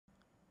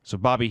So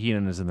Bobby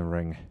Heenan is in the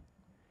ring.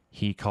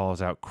 He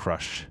calls out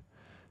Crush.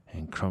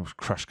 And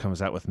Crush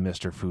comes out with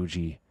Mr.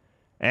 Fuji.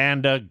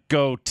 And a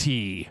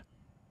goatee.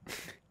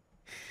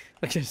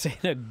 Like you're saying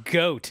a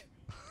goat.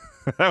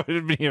 That would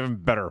have been even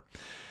better.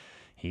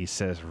 He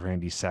says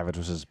Randy Savage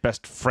was his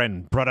best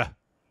friend, brudda.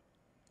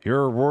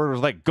 Your word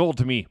was like gold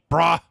to me,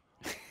 brah.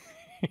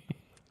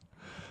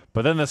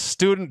 But then the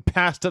student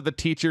passed up the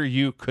teacher.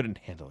 You couldn't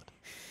handle it.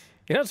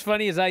 You know what's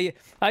funny is I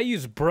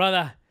use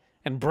brother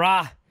and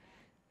brah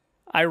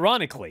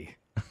ironically.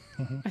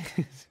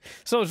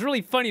 So it was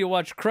really funny to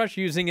watch Crush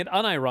using it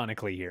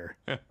unironically here.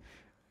 It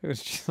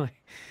was just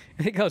like,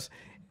 he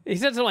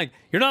said something like,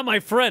 "You're not my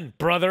friend,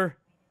 brother."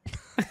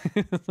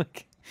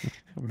 Like,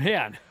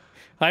 man,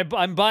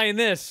 I'm buying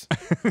this.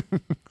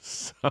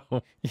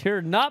 So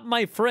you're not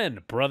my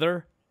friend,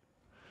 brother.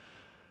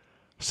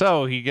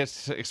 So he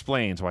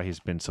explains why he's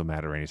been so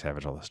mad at Randy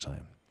Savage all this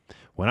time.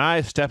 When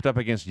I stepped up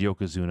against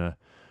Yokozuna,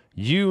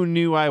 you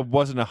knew I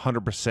wasn't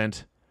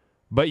 100%,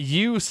 but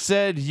you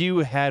said you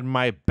had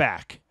my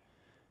back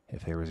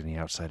if there was any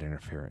outside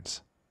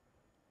interference.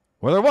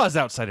 Well, there was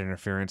outside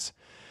interference,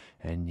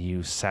 and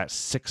you sat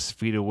 6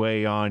 feet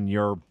away on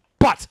your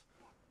butt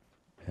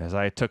as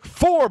I took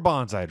 4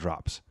 bonsai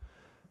drops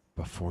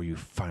before you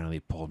finally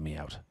pulled me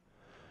out.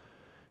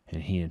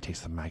 And Heenan takes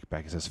the mic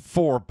back and says,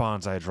 4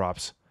 bonsai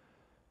drops.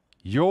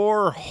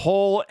 Your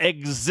whole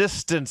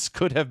existence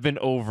could have been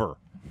over.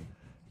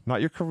 Not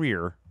your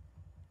career.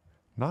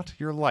 Not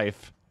your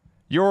life.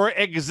 Your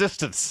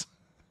existence.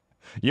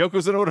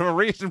 Yokozuna would have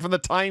erased him from the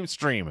time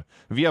stream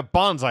via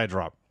bonsai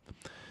drop.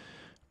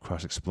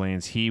 Crush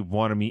explains he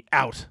wanted me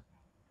out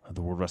of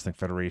the World Wrestling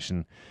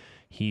Federation.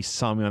 He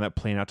saw me on that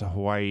plane out to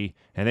Hawaii,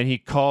 and then he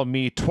called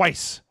me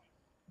twice.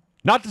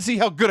 Not to see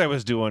how good I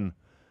was doing,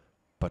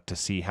 but to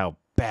see how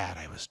bad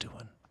I was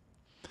doing.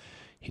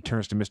 He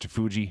turns to Mr.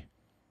 Fuji.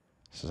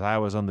 Says, I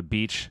was on the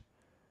beach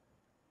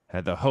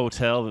at the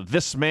hotel that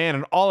this man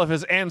and all of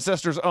his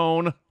ancestors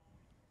own.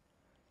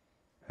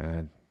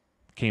 And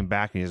came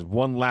back and he has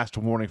one last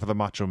warning for the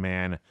Macho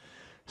Man.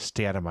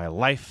 Stay out of my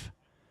life,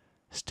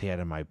 stay out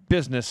of my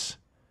business,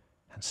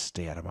 and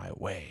stay out of my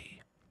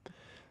way.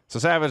 So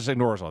Savage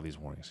ignores all these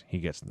warnings. He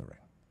gets in the ring.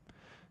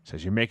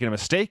 Says, you're making a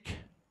mistake.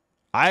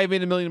 I've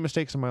made a million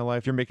mistakes in my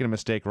life. You're making a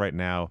mistake right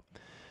now.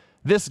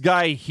 This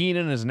guy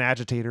Heenan is an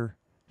agitator.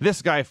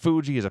 This guy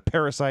Fuji is a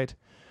parasite.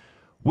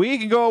 We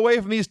can go away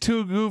from these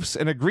two goofs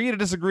and agree to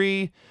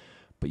disagree,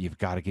 but you've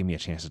got to give me a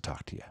chance to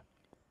talk to you.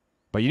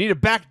 But you need to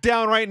back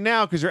down right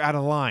now because you're out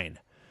of line.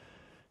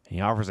 And he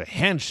offers a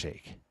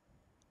handshake.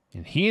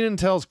 And Heenan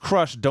tells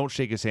Crush don't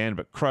shake his hand,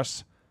 but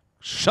Crush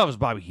shoves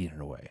Bobby Heenan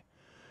away.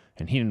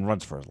 And Heenan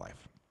runs for his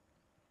life.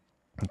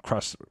 And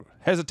Crush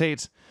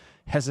hesitates,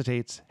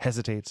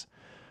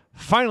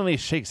 finally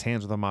shakes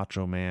hands with the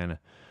Macho Man.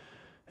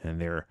 And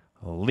they're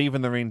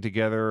leaving the ring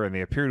together, and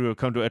they appear to have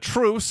come to a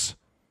truce.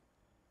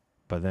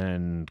 But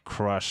then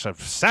Crush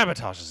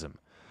sabotages him,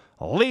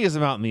 lays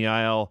him out in the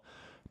aisle,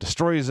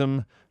 destroys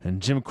him,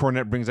 and Jim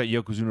Cornette brings out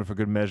Yokozuna for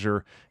good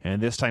measure.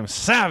 And this time,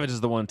 Savage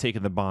is the one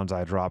taking the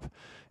bonsai drop.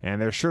 And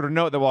they're sure to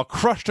note that while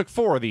Crush took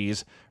 4 of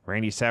these,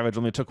 Randy Savage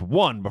only took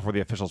 1 before the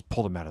officials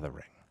pulled him out of the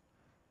ring.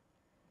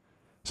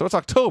 So it's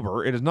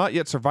October. It is not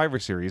yet Survivor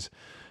Series.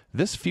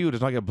 This feud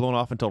does not get blown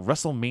off until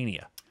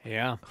WrestleMania.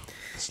 Yeah.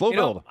 Slow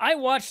build. I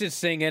watched this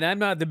thing, and I'm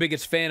not the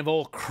biggest fan of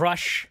old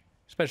Crush,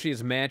 especially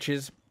his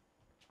matches.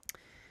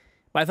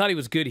 But I thought he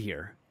was good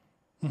here.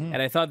 Mm-hmm.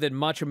 And I thought that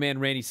Macho Man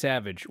Randy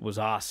Savage was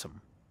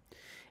awesome.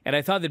 And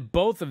I thought that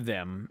both of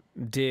them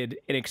did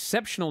an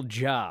exceptional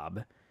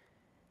job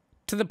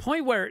to the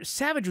point where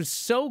Savage was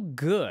so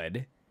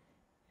good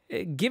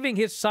at giving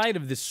his side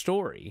of the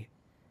story.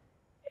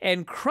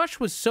 And Crush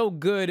was so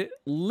good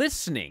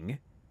listening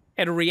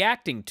and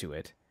reacting to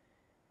it.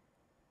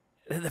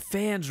 The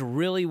fans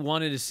really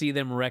wanted to see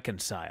them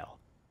reconcile.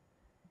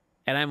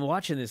 And I'm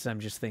watching this, I'm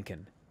just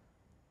thinking,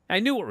 I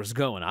knew where it was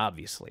going,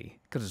 obviously,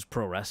 because it's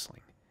pro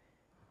wrestling.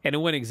 And it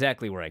went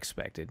exactly where I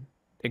expected.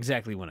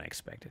 Exactly when I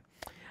expected.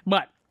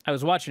 But I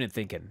was watching it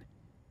thinking,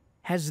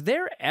 has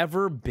there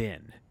ever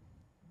been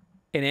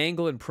an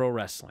angle in pro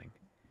wrestling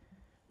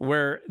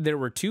where there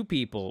were 2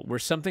 people where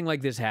something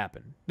like this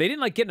happened? They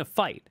didn't like get in a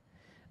fight,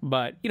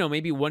 but, you know,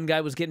 maybe one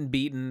guy was getting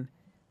beaten,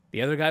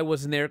 the other guy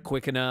wasn't there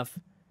quick enough,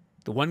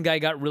 the one guy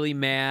got really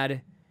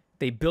mad,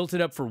 they built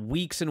it up for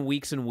weeks and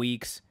weeks and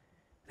weeks,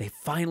 they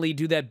finally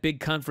do that big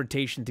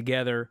confrontation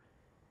together,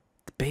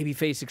 the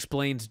babyface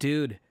explains,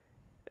 dude,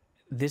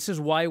 this is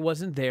why I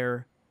wasn't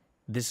there,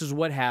 this is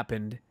what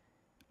happened,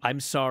 I'm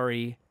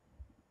sorry,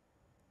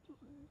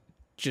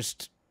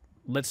 just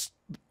let's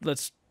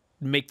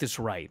make this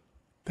right.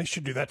 They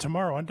should do that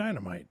tomorrow on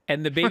Dynamite.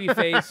 And the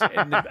babyface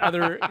and the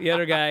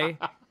other guy,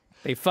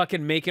 they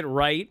fucking make it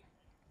right,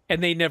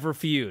 and they never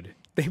feud.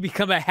 They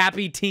become a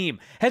happy team.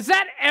 Has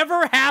that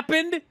ever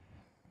happened?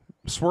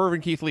 Swerve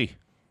and Keith Lee.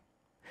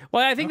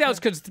 Well, I think that was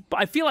because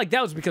I feel like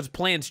that was because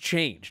plans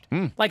changed.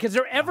 Like, has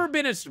there ever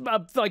been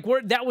like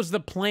where that was the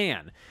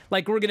plan?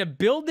 Like, we're gonna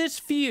build this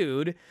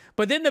feud,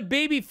 but then the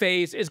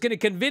babyface is gonna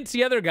convince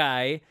the other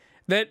guy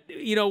that,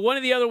 you know, one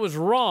or the other was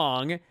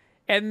wrong,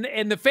 and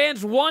the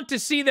fans want to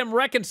see them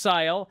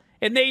reconcile,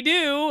 and they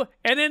do,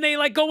 and then they,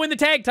 like, go win the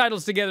tag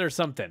titles together or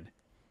something.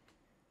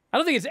 I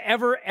don't think it's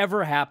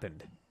ever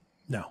happened.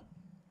 No.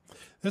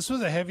 This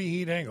was a heavy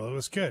heat angle. It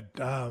was good.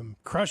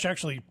 Crush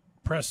actually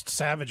pressed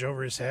Savage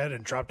over his head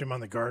and dropped him on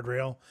the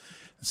guardrail.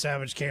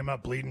 Savage came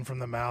up bleeding from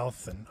the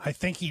mouth, and I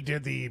think he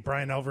did the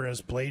Brian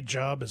Alvarez blade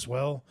job as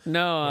well.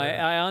 No,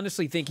 I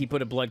honestly think he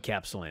put a blood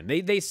capsule in.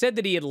 They said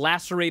that he had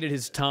lacerated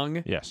his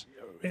tongue. Yes.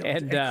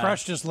 And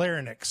crushed his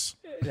larynx.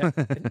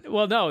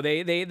 Well, no,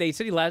 they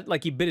said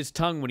he bit his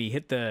tongue when he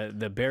hit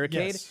the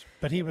barricade. Yes,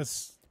 but he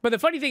was... But the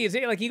funny thing is,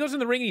 like, he goes in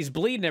the ring and he's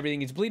bleeding and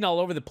everything. He's bleeding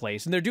all over the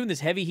place, and they're doing this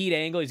heavy heat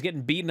angle. He's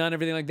getting beaten on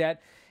everything like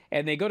that.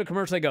 And they go to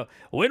commercial. They go,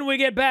 when we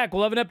get back,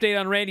 we'll have an update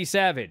on Randy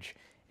Savage.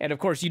 And, of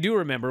course, you do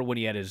remember when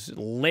he had his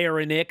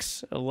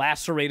larynx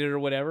lacerated or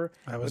whatever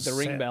with the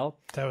ring bell.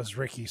 That was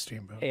Ricky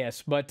Steamboat.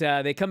 Yes, but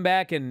they come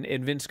back,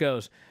 and Vince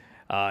goes,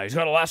 he's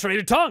got a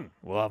lacerated tongue.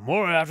 We'll have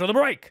more after the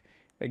break.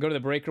 They go to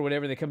the break or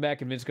whatever, and they come back,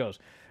 and Vince goes,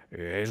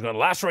 he's got a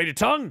lacerated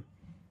tongue.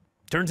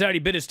 Turns out he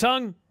bit his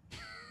tongue.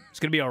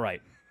 It's going to be all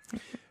right.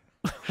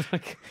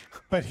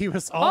 But he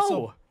was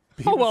also...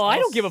 I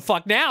don't give a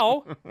fuck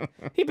now.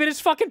 He bit his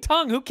fucking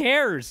tongue. Who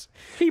cares?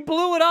 He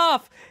blew it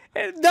off.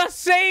 The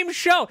same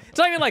show. It's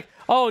not even like,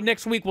 oh,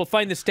 next week we'll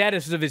find the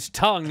status of his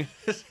tongue.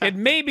 It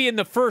may be in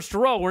the first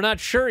row. We're not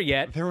sure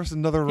yet. There was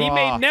another Raw. He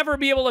may never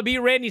be able to be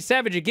Randy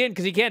Savage again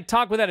because he can't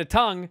talk without a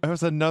tongue. There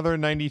was another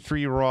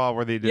 93 Raw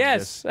where they did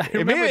this. Yes, I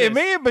remember this. It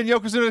may have been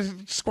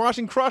Yokozuna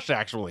squashing Crush,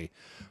 actually.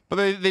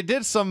 But they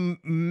did some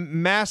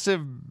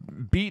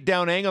massive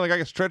beat-down angle. The guy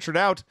got stretchered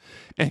out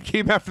and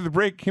came back from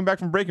break, and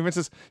Vince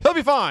says, he'll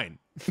be fine.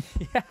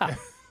 Yeah.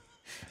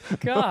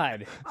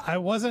 God. I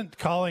wasn't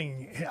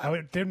calling...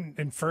 I didn't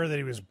infer that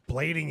he was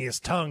blading his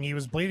tongue. He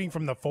was bleeding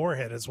from the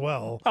forehead as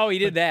well. Oh, he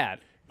did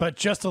that. But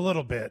just a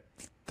little bit.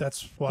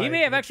 That's why... He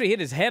may have actually hit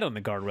his head on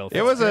the guardrail.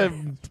 It was a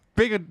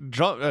big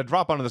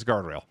drop onto this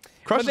guardrail.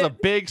 Crush is a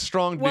big,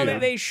 strong dude. Well,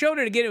 they showed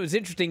it again. It was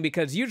interesting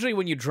because usually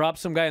when you drop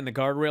some guy on the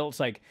guardrail, it's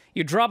like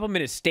you drop him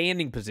in a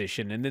standing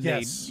position, and then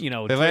they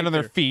land on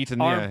their feet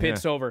and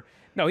armpits over.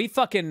 No, he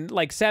fucking,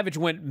 like, Savage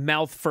went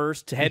mouth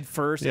first, head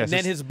first, and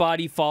then his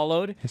body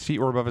followed. His feet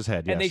were above his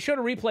head, yes. And they showed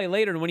a replay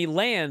later, and when he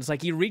lands,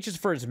 like, he reaches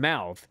for his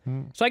mouth.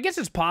 So I guess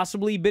it's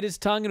possible he bit his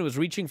tongue and was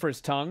reaching for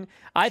his tongue.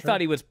 I thought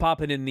he was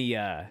popping in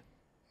the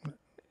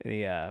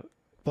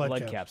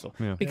blood capsule.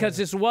 Yeah. Because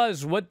this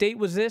was, what date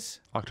was this?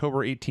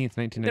 October 18th,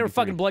 1993. There were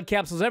fucking blood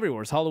capsules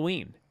everywhere. It's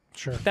Halloween.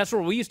 Sure. That's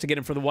where we used to get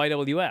them for the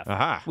YWF.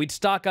 Aha. We'd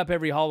stock up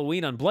every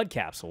Halloween on blood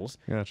capsules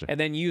and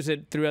then use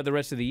it throughout the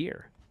rest of the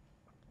year.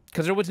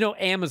 Because there was no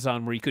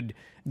Amazon where you could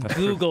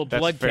Google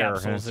blood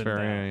capsules. That's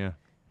fair, yeah.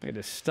 We had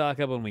to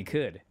stock up when we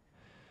could.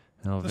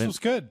 No, this was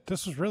good.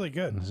 This was really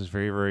good. This is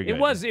very, very good.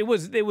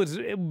 It was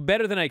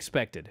better than I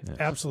expected. Yeah.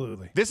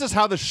 Absolutely. This is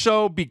how the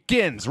show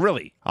begins,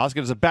 really. Asuka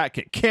does a back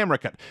kick, camera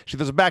cut. She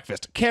does a back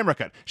fist, camera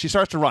cut. She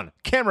starts to run,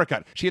 camera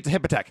cut. She hits a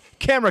hip attack,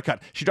 camera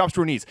cut. She drops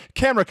to her knees,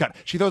 camera cut.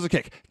 She throws a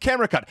kick,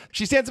 camera cut.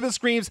 She stands up and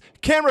screams,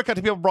 camera cut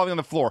to people brawling on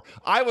the floor.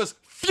 I was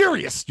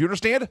furious. Do you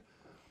understand?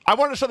 I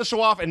wanted to shut the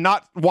show off and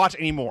not watch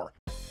anymore.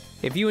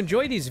 If you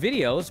enjoy these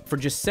videos, for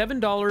just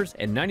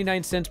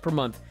 $7.99 per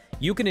month,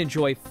 you can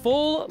enjoy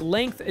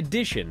full-length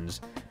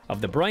editions of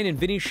The Bryan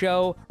Vinny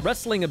Show,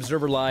 Wrestling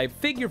Observer Live,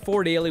 Figure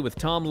 4 Daily with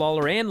Tom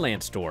Lawler and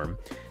Lance Storm,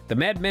 the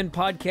Mad Men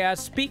Podcast,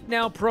 Speak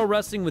Now Pro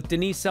Wrestling with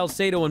Denise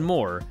Salcedo, and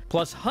more,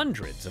 plus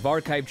hundreds of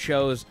archived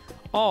shows,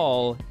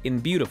 all in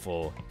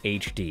beautiful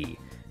HD.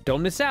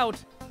 Don't miss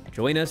out.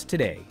 Join us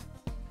today.